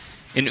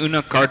En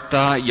una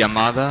carta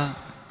llamada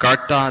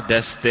Carta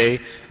desde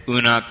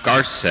una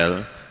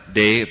cárcel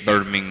de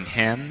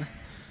Birmingham,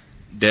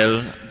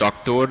 del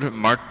Dr.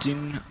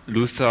 Martin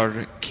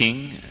Luther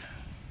King,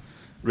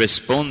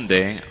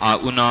 responde a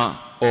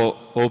una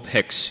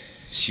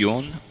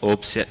objeción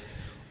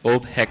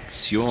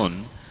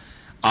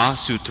a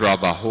su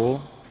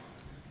trabajo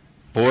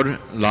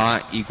por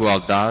la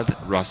igualdad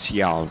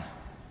racial.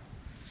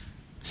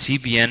 Si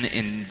bien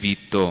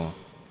invitó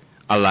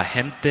a la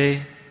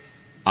gente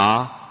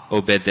a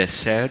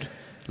obedecer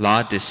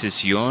la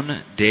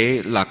decisión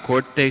de la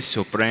Corte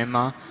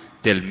Suprema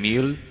del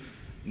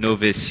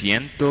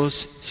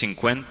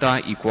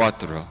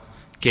 1954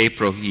 que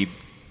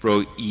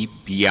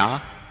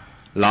prohibía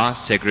la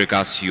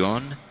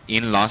segregación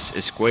en las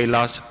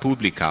escuelas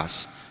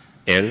públicas,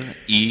 él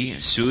y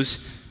sus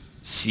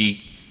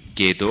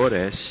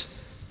seguidores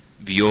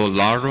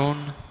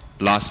violaron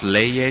las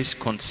leyes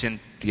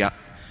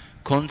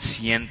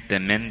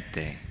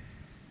conscientemente.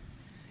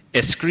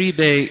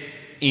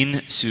 Escribe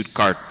en su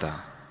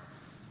carta: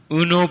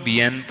 uno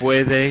bien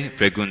puede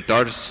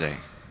preguntarse,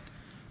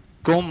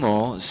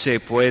 ¿cómo se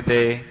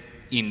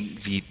puede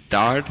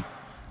invitar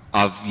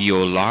a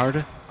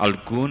violar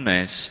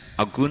algunas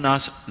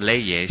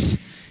leyes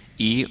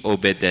y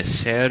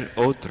obedecer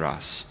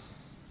otras?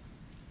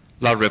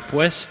 La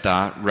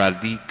respuesta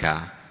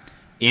radica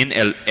en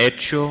el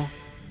hecho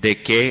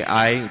de que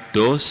hay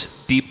dos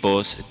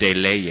tipos de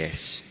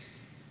leyes: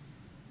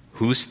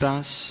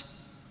 justas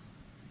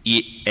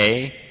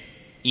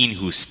e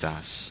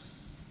injustas.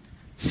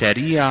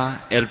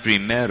 Sería el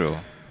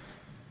primero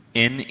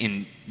en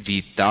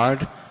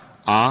invitar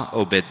a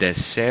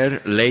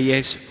obedecer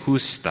leyes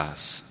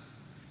justas.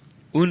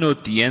 Uno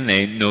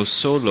tiene no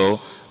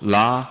solo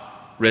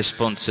la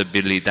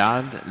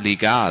responsabilidad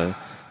legal,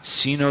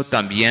 sino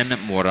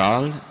también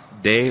moral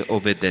de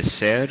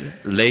obedecer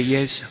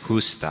leyes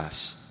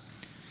justas.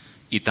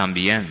 Y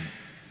también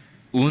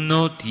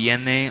uno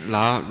tiene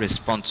la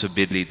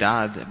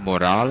responsabilidad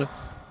moral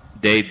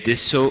de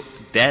desobedecer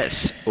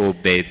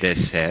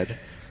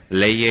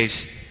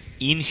leyes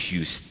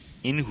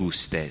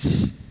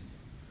injustas.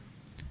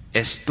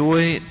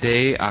 Estoy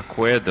de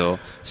acuerdo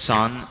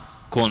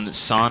con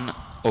San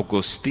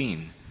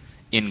Agustín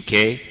en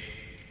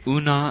que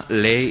una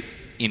ley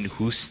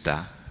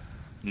injusta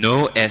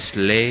no es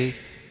ley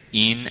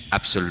en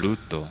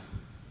absoluto.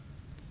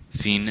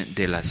 Fin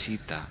de la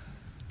cita.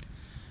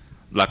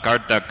 La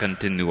carta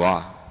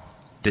continúa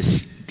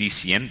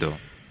diciendo: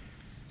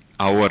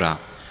 ahora,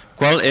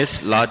 ¿cuál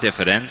es la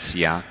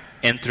diferencia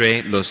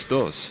entre los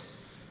dos?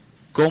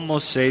 ¿Cómo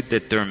se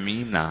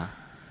determina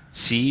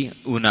si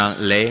una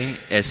ley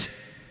es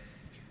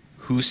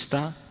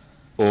justa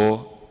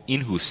o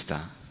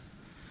injusta?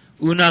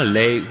 Una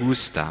ley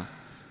justa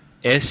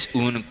es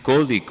un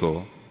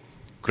código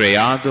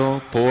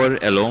creado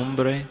por el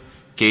hombre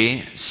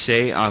que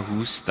se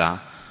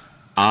ajusta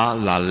a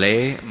la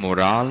ley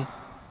moral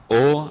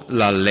o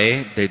la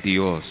ley de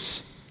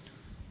Dios.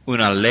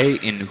 Una ley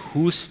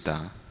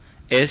injusta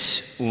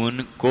es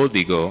un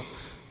código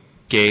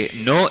que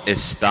no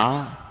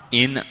está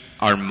en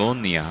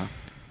armonía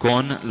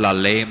con la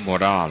ley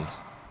moral.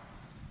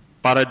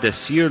 Para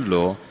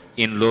decirlo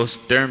en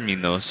los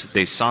términos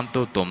de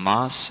Santo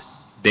Tomás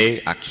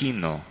de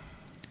Aquino,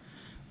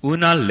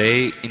 una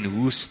ley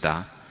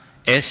injusta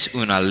es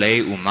una ley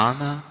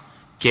humana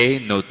que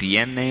no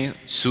tiene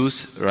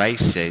sus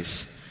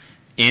raíces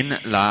en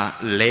la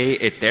ley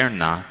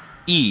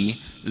eterna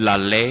y la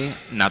ley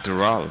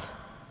natural.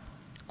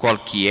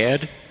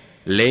 Cualquier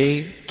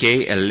ley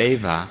que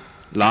eleva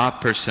la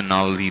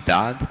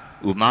personalidad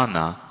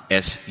humana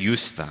es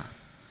justa.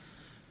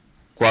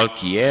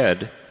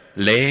 Cualquier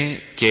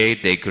ley que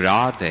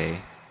degrade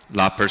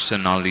la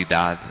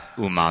personalidad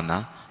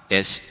humana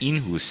es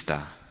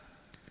injusta.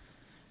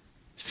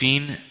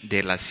 Fin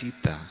de la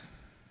cita.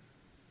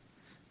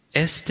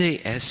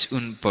 Este es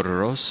un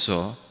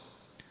poderoso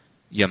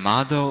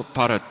llamado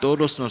para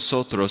todos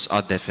nosotros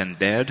a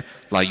defender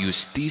la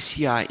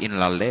justicia en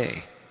la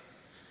ley.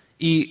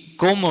 Y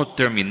como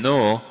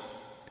terminó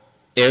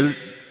el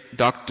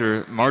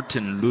Dr.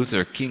 Martin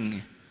Luther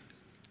King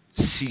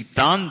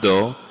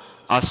citando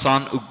a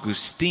San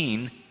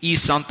Agustín y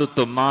Santo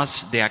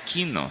Tomás de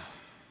Aquino.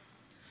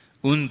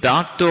 Un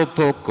dato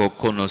poco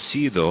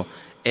conocido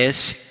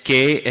es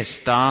que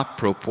esta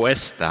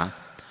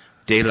propuesta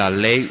de la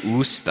ley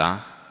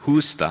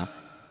justa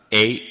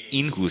e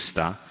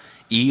injusta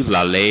y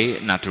la ley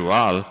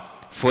natural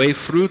fue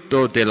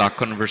fruto de la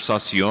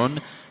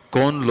conversación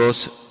con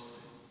los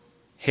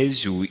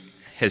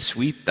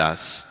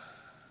jesuitas,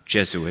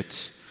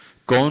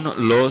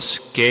 con los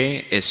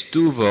que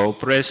estuvo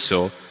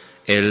preso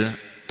el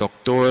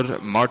Dr.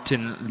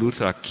 Martin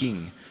Luther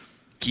King,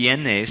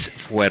 quienes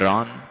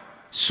fueron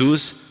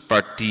sus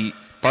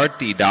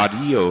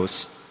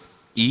partidarios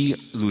y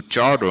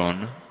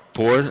lucharon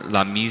por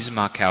la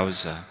misma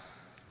causa.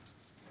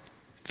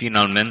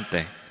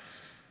 Finalmente,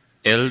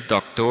 el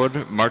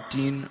Dr.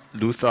 Martin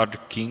Luther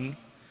King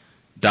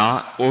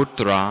da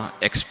otra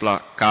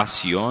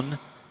explicación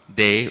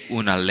de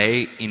una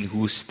ley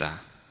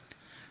injusta.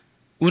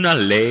 Una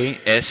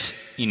ley es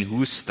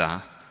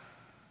injusta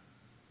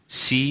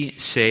si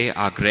se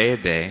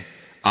agrede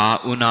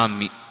a una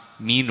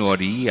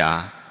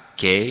minoría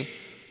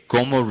que,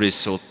 como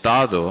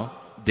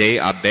resultado de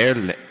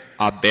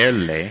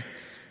haberle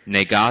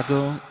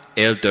negado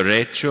el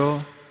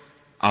derecho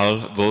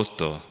al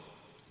voto,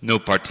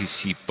 no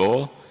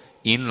participó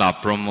en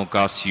la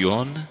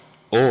promulgación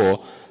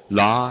o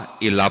la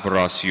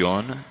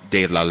elaboración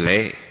de la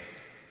ley.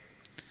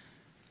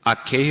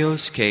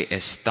 Aquellos que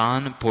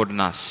están por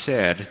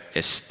nacer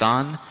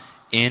están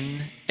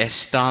en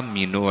esta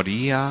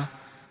minoría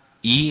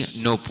y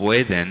no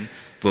pueden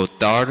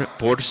votar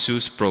por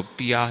sus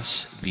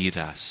propias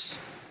vidas.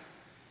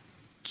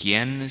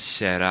 ¿Quién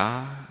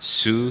será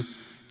su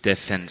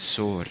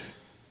defensor?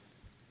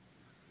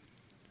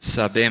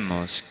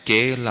 Sabemos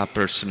que la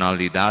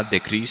personalidad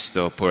de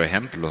Cristo, por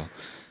ejemplo,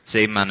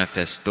 se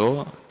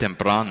manifestó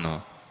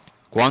temprano,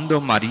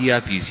 cuando María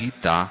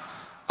visita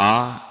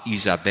a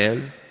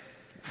Isabel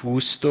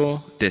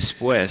justo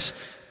después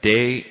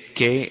de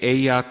que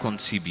ella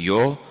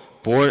concibió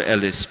por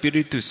el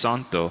Espíritu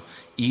Santo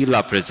y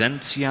la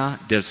presencia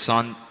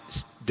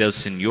del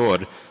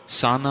Señor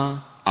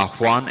sana a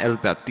Juan el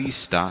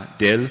Bautista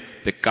del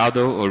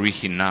pecado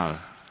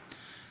original.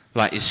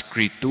 La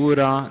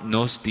Escritura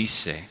nos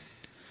dice,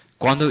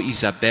 cuando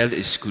Isabel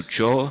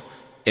escuchó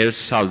el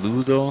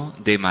saludo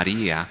de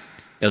María,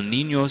 el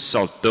niño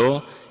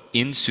saltó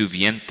en su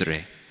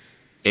vientre,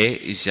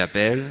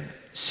 Isabel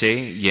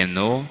se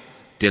llenó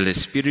del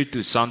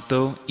Espíritu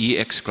Santo y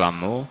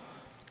exclamó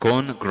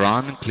con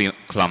gran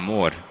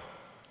clamor,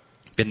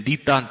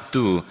 bendita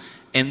tú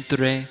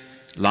entre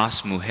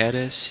las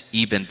mujeres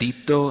y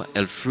bendito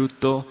el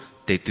fruto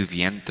de tu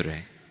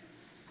vientre.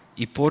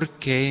 ¿Y por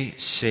qué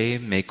se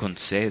me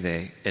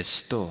concede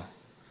esto?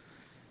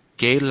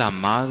 Que la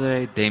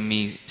madre de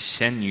mi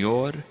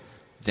Señor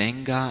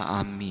venga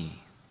a mí.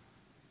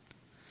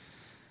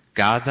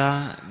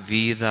 Cada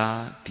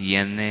vida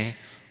tiene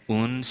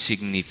un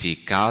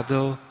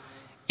significado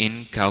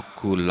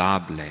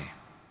incalculable.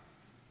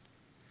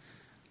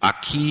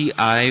 Aquí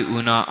hay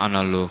una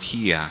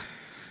analogía.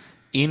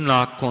 En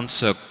la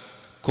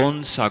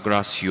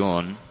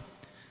consagración,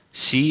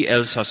 si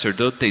el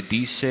sacerdote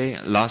dice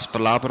las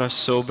palabras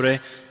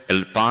sobre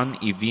el pan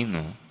y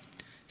vino,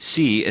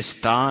 si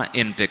está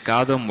en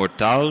pecado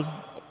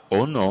mortal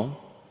o no,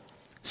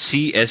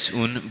 si es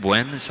un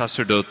buen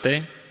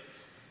sacerdote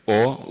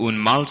o un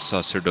mal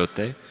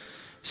sacerdote,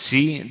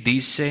 si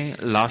dice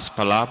las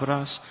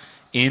palabras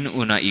en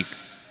una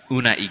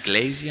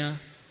iglesia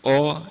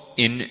o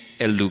en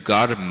el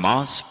lugar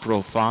más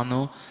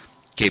profano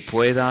que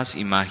puedas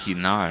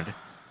imaginar,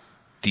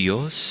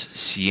 Dios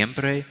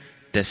siempre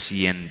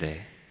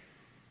desciende.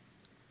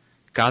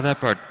 Cada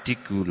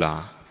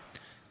partícula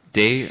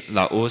de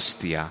la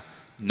hostia,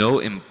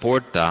 no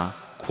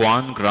importa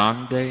cuán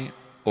grande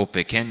o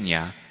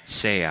pequeña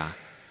sea,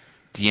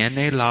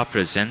 tiene la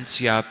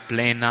presencia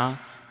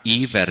plena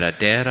y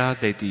verdadera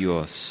de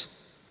Dios.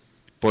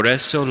 Por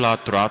eso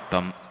la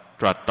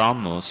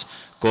tratamos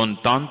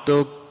con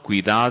tanto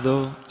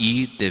cuidado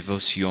y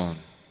devoción.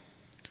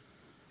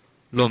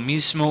 Lo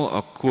mismo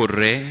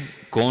ocurre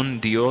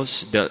con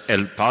Dios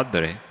el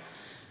Padre,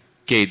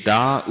 que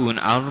da un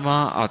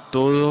alma a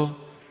todo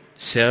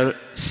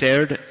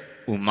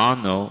ser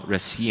humano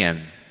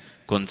recién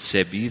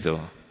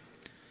concebido.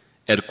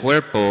 El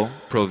cuerpo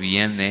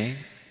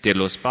proviene de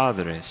los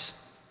padres.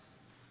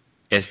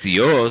 Es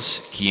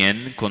Dios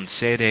quien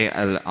concede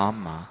el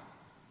alma.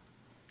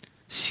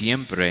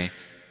 Siempre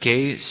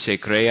que se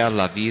crea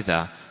la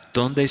vida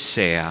donde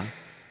sea,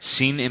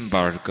 sin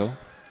embargo,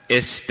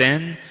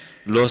 estén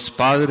los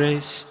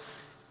padres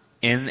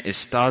en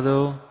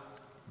estado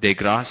de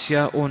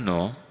gracia o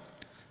no,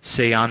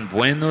 sean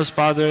buenos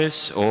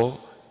padres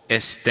o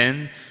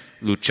estén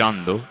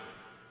luchando,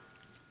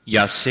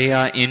 ya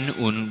sea en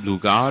un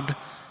lugar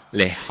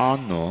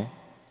lejano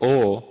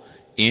o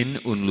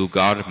en un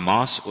lugar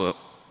más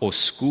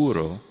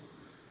oscuro,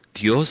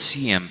 Dios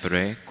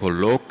siempre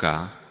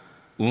coloca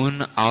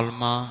un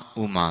alma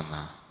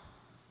humana.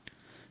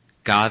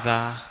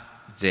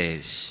 Cada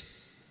vez.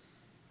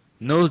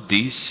 No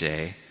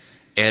dice,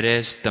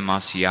 eres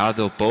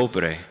demasiado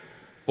pobre,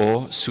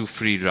 o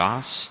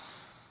sufrirás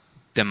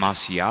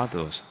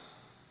demasiado,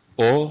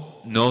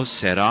 o no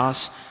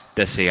serás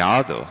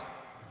deseado,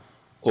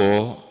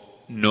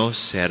 o no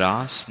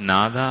serás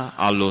nada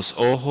a los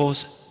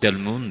ojos del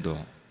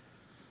mundo,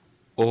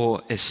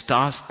 o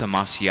estás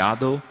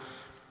demasiado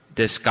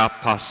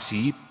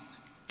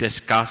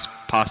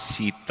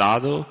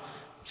discapacitado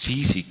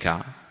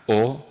física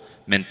o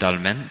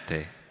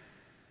mentalmente.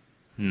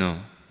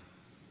 No.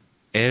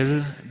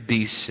 Él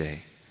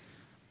dice,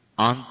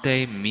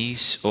 ante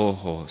mis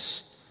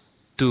ojos,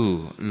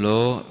 tú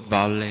lo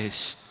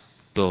vales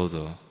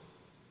todo.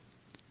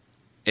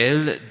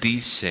 Él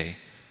dice,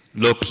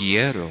 lo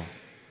quiero,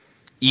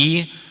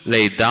 y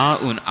le da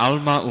un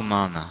alma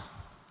humana.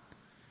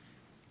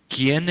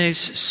 ¿Quiénes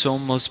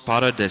somos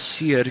para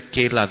decir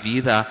que la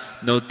vida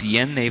no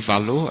tiene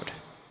valor?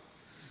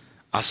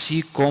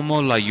 Así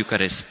como la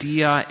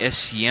Eucaristía es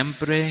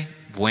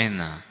siempre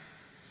buena,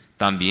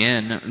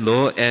 también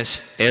lo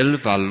es el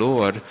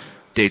valor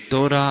de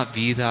toda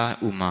vida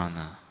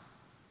humana.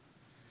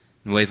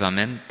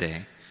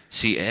 Nuevamente,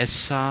 si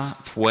esa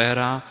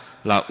fuera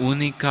la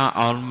única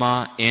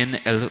alma en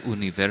el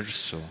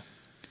universo,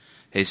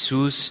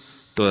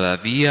 Jesús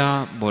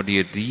todavía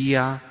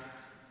moriría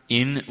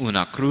en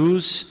una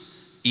cruz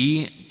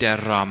y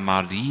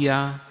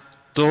derramaría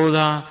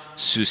toda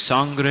su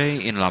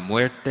sangre en la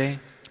muerte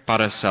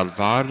para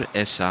salvar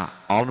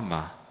esa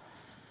alma.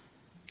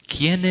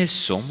 ¿Quiénes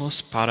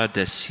somos para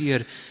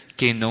decir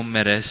que no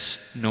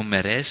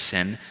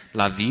merecen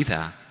la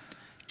vida,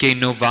 que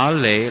no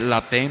vale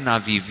la pena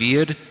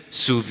vivir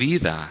su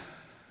vida?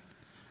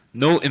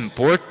 ¿No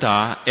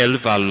importa el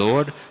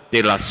valor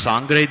de la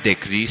sangre de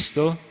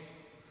Cristo?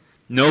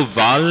 ¿No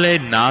vale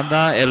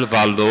nada el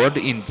valor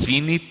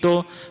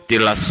infinito de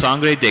la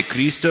sangre de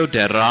Cristo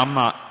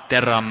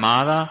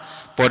derramada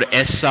por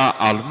esa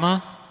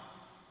alma?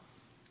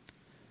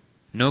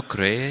 ¿No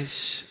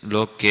crees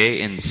lo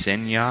que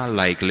enseña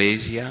la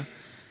Iglesia,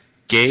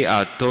 que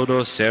a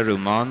todo ser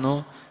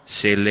humano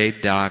se le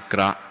da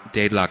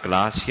de la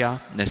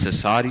gracia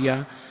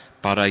necesaria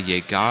para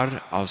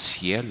llegar al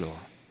cielo?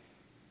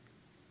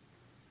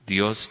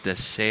 Dios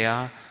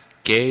desea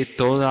que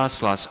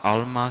todas las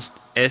almas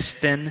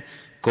estén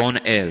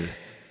con Él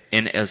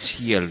en el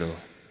cielo.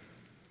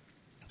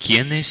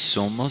 ¿Quiénes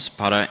somos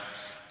para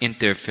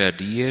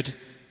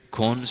interferir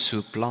con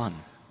su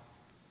plan?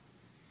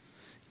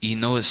 Y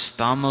no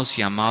estamos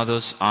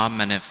llamados a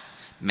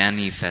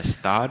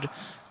manifestar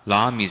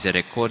la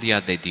misericordia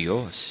de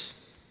Dios.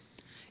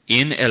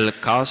 En el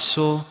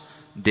caso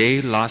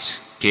de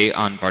las que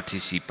han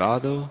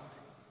participado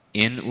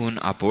en un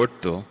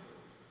aborto,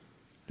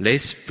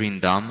 les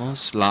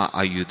brindamos la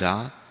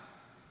ayuda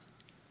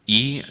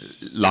y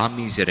la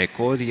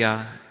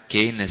misericordia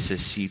que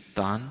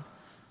necesitan,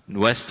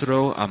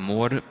 nuestro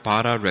amor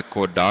para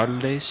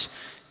recordarles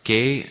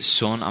que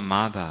son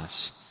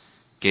amadas,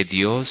 que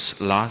Dios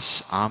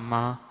las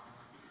ama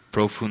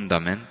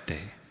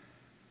profundamente.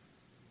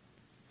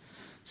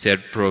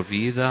 Ser pro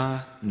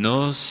vida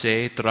no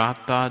se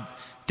trata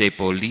de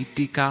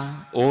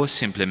política o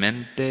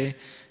simplemente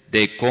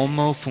de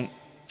cómo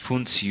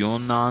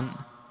funcionan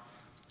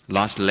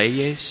las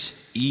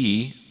leyes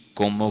y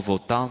cómo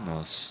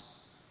votamos.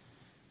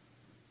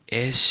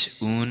 Es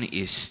un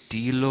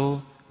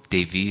estilo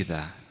de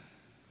vida,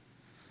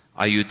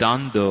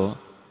 ayudando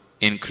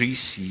en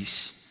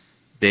crisis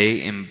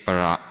de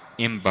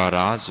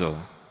embarazo,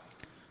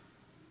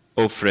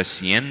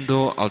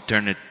 ofreciendo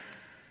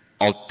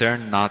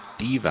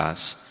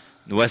alternativas,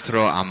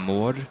 nuestro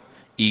amor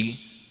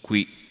y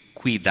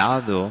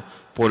cuidado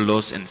por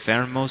los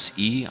enfermos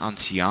y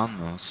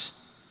ancianos,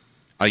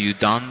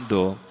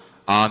 ayudando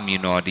a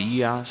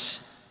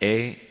minorías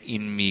e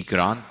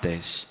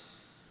inmigrantes,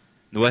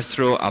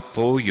 nuestro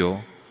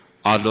apoyo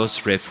a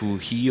los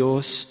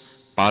refugios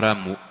para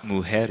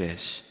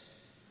mujeres.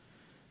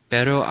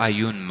 Pero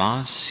hay un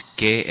más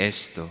que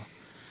esto.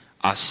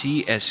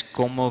 Así es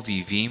como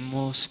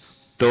vivimos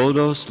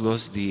todos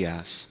los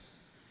días.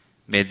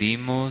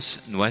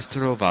 Medimos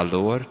nuestro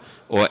valor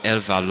o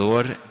el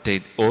valor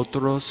de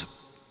otros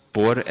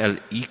por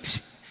el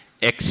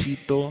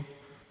éxito,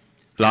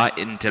 la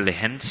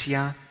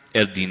inteligencia,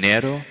 el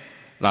dinero,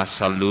 la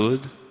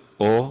salud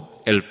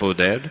o el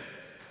poder.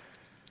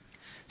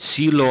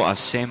 Si lo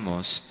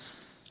hacemos,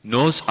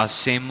 nos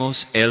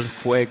hacemos el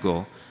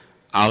juego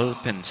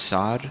al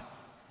pensar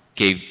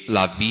que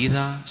la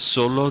vida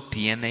solo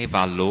tiene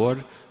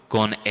valor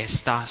con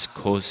estas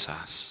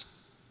cosas.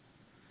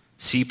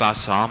 Si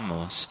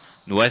basamos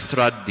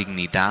nuestra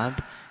dignidad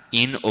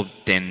en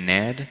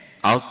obtener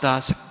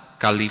altas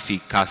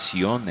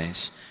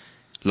calificaciones,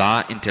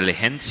 la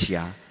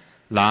inteligencia,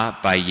 la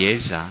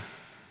belleza,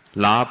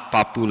 la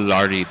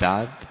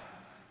popularidad,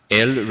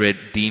 el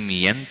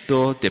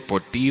rendimiento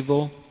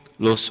deportivo,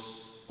 los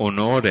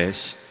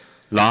honores,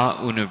 la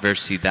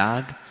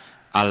universidad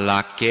a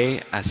la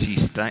que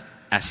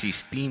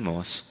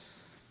asistimos,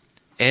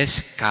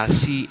 es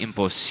casi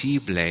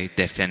imposible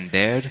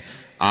defender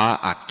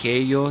a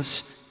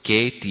aquellos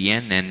que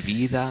tienen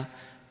vida,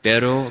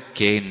 pero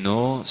que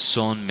no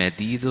son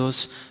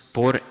medidos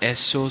por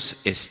esos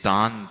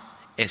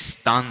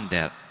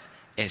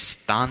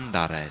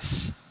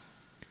estándares.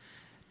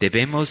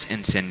 Debemos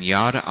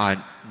enseñar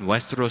a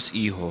nuestros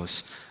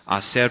hijos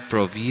a ser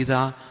pro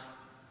vida,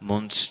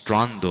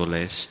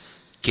 mostrándoles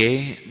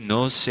que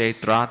no se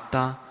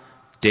trata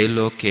de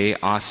lo que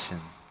hacen,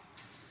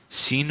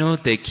 sino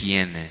de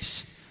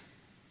quienes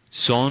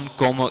son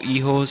como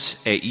hijos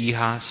e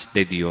hijas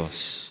de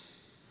Dios.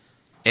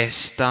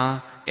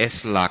 Esta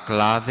es la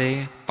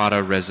clave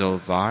para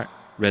resolver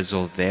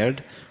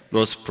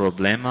los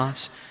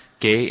problemas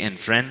que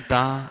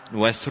enfrenta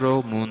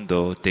nuestro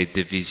mundo de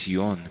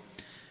división,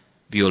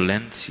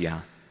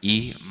 violencia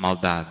y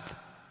maldad.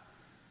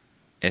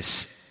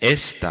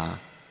 Esta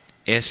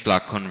es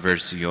la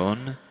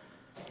conversión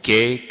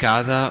que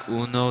cada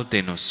uno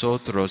de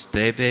nosotros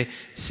debe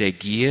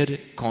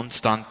seguir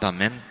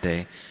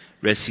constantemente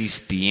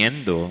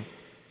resistiendo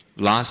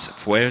las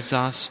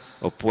fuerzas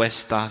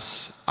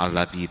opuestas a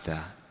la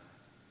vida.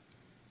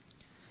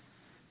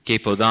 Que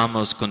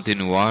podamos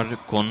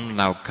continuar con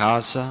la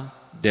causa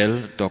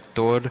del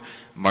Dr.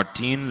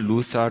 Martin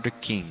Luther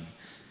King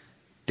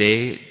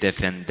de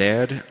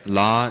defender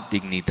la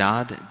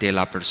dignidad de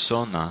la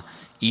persona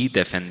y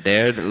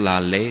defender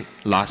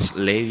las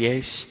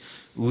leyes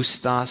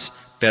justas,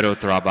 pero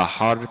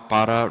trabajar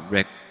para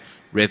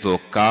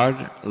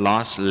revocar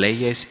las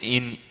leyes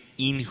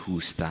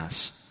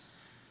injustas.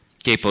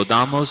 Que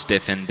podamos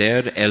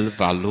defender el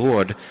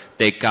valor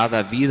de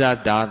cada vida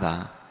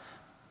dada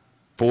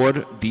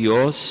por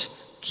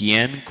Dios,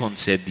 quien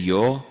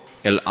concedió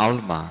el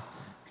alma,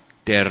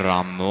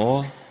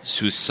 derramó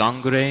su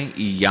sangre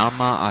y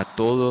llama a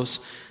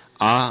todos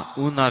a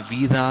una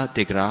vida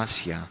de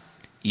gracia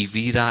y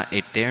vida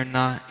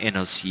eterna en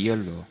el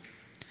cielo.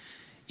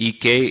 Y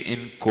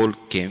que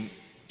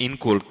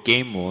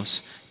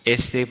inculquemos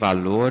este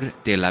valor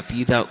de la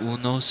vida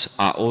unos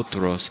a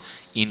otros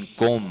en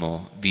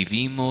cómo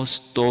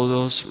vivimos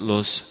todos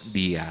los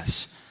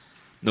días,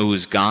 no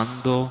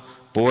juzgando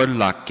por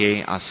la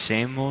que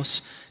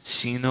hacemos,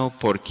 sino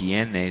por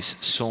quienes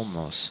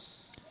somos.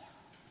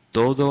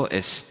 Todo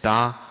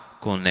está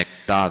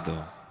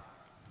conectado.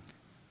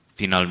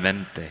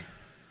 Finalmente,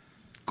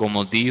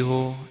 como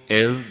dijo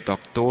el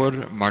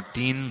Dr.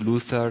 Martin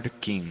Luther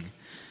King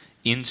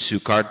en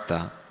su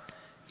carta,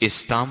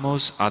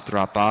 estamos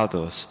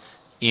atrapados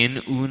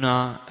en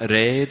una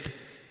red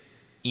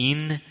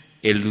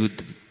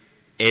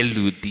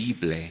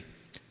ineludible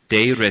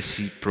de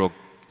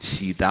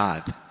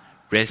reciprocidad,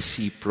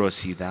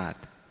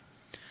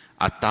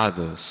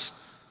 atados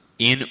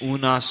en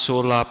una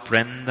sola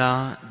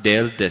prenda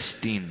del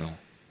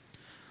destino.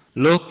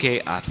 Lo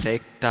que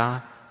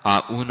afecta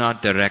a una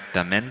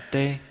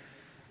directamente,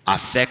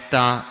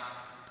 afecta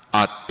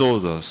a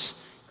todos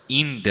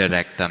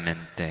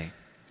indirectamente.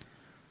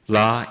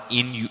 La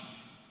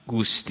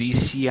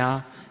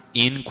injusticia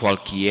en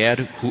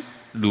cualquier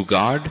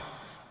lugar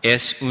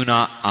es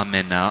una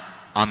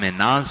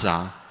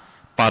amenaza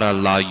para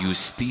la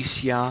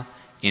justicia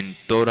en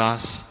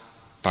todas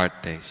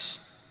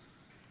partes.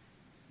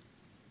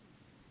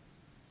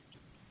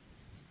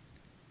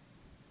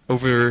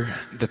 Over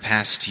the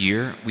past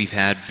year, we've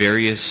had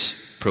various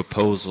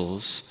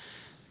proposals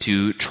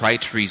to try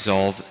to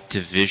resolve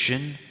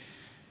division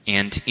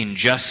and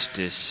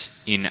injustice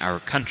in our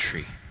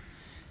country.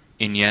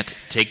 And yet,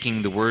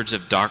 taking the words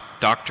of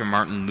Dr.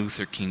 Martin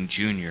Luther King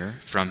Jr.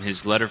 from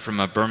his letter from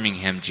a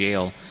Birmingham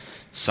jail,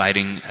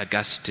 citing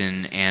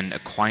Augustine and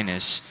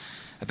Aquinas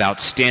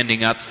about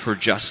standing up for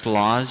just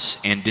laws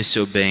and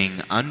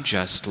disobeying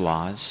unjust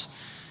laws,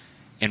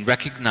 and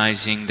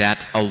recognizing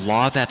that a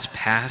law that's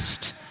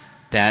passed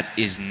that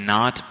is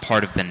not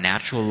part of the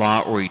natural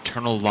law or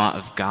eternal law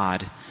of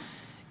God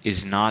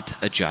is not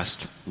a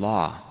just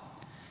law.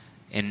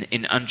 And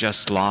an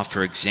unjust law,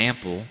 for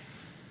example,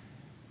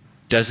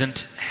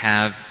 doesn't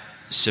have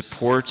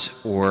support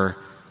or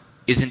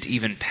isn't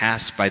even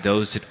passed by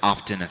those it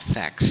often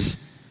affects.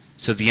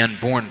 So the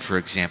unborn, for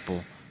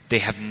example, they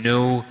have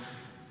no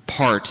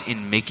part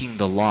in making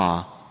the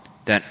law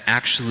that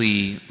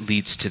actually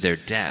leads to their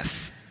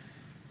death.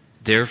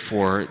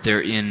 Therefore,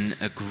 they're in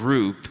a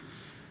group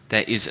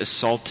that is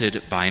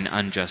assaulted by an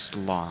unjust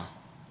law.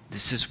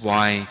 This is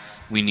why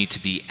we need to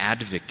be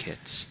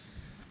advocates.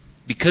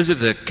 Because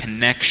of the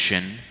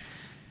connection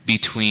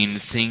between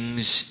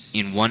things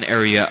in one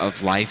area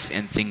of life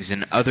and things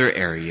in other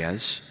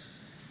areas,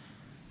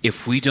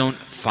 if we don't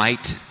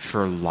fight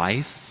for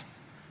life,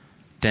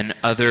 then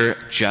other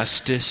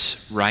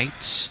justice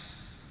rights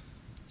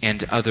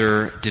and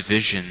other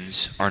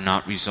divisions are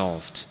not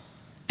resolved,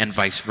 and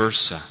vice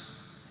versa.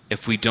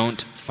 If we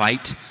don't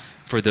fight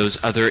for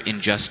those other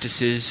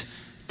injustices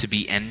to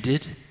be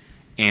ended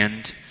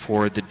and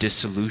for the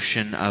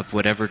dissolution of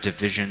whatever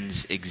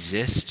divisions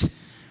exist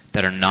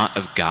that are not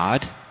of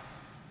God,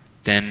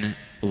 then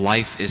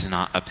life is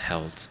not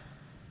upheld.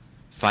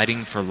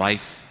 Fighting for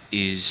life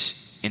is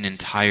an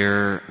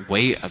entire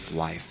way of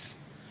life.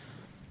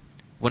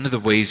 One of the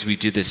ways we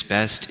do this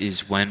best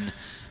is when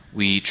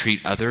we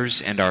treat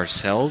others and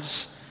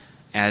ourselves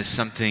as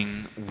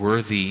something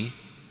worthy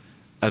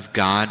of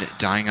God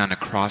dying on a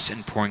cross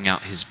and pouring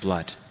out his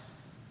blood.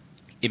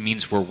 It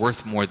means we're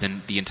worth more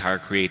than the entire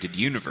created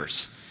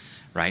universe,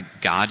 right?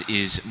 God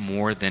is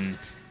more than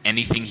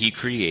anything he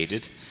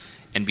created,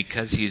 and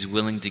because he is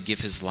willing to give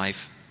his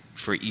life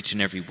for each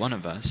and every one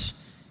of us,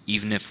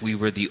 even if we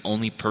were the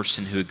only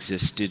person who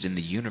existed in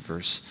the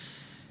universe,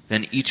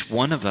 then each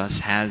one of us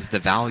has the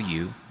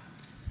value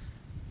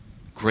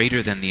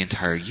greater than the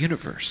entire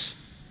universe.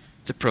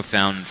 It's a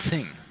profound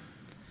thing.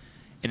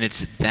 And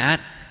it's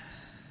that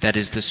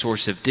is the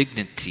source of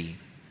dignity,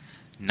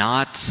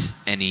 not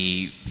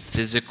any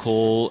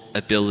physical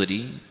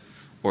ability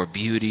or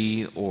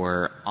beauty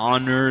or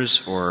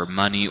honors or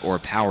money or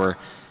power.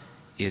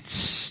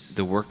 It's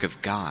the work of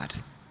God.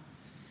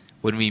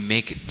 When we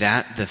make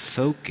that the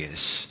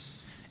focus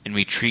and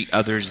we treat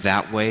others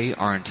that way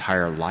our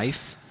entire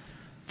life,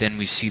 then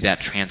we see that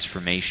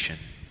transformation.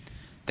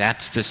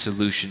 That's the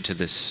solution to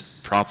this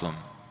problem.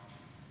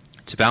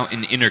 It's about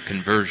an inner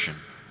conversion.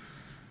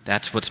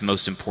 That's what's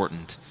most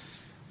important.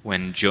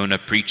 When Jonah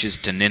preaches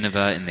to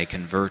Nineveh and they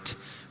convert,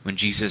 when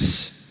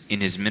Jesus in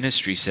his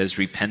ministry says,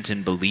 repent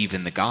and believe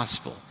in the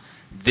gospel.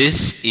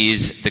 This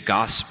is the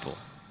gospel.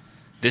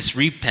 This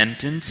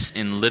repentance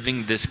and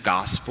living this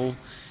gospel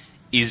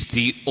is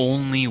the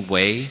only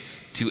way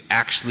to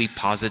actually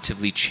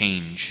positively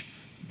change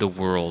the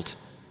world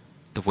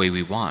the way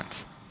we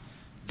want.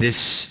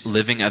 This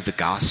living of the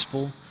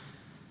gospel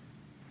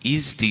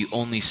is the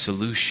only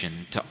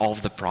solution to all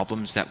of the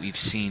problems that we've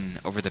seen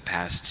over the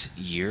past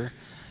year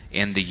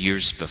and the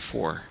years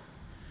before.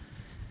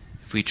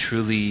 If we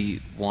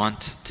truly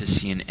want to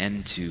see an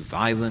end to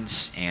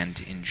violence and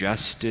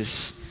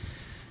injustice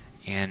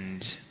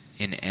and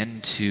an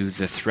end to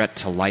the threat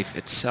to life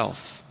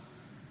itself,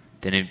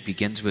 then it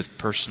begins with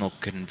personal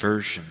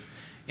conversion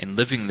and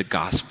living the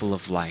gospel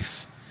of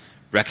life,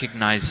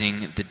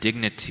 recognizing the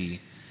dignity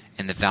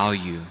and the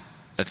value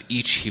of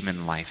each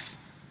human life.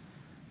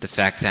 The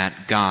fact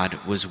that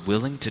God was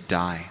willing to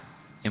die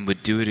and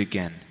would do it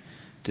again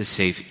to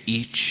save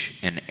each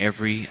and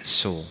every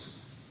soul.